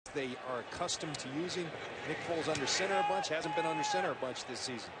they are accustomed to using. Nick Foles under center a bunch, hasn't been under center a bunch this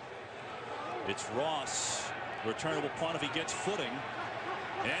season. It's Ross. Returnable punt if he gets footing.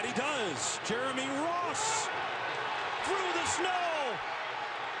 And he does. Jeremy Ross through the snow.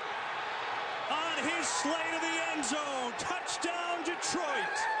 On his slate of the end zone. Touchdown,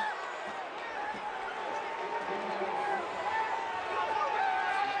 Detroit.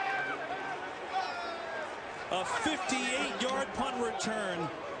 A 58-yard punt return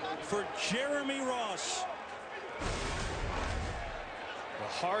for Jeremy Ross.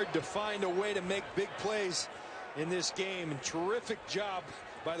 Hard to find a way to make big plays in this game, and terrific job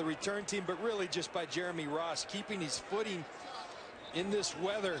by the return team, but really just by Jeremy Ross keeping his footing in this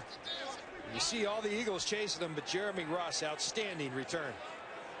weather. You see all the Eagles chasing him, but Jeremy Ross, outstanding return.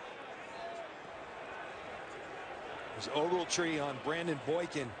 There's Ogletree on Brandon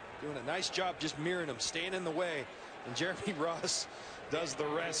Boykin, doing a nice job just mirroring him, staying in the way, and Jeremy Ross does the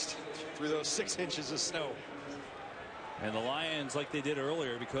rest through those 6 inches of snow. And the Lions, like they did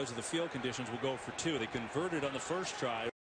earlier, because of the field conditions, will go for 2. They converted on the first try.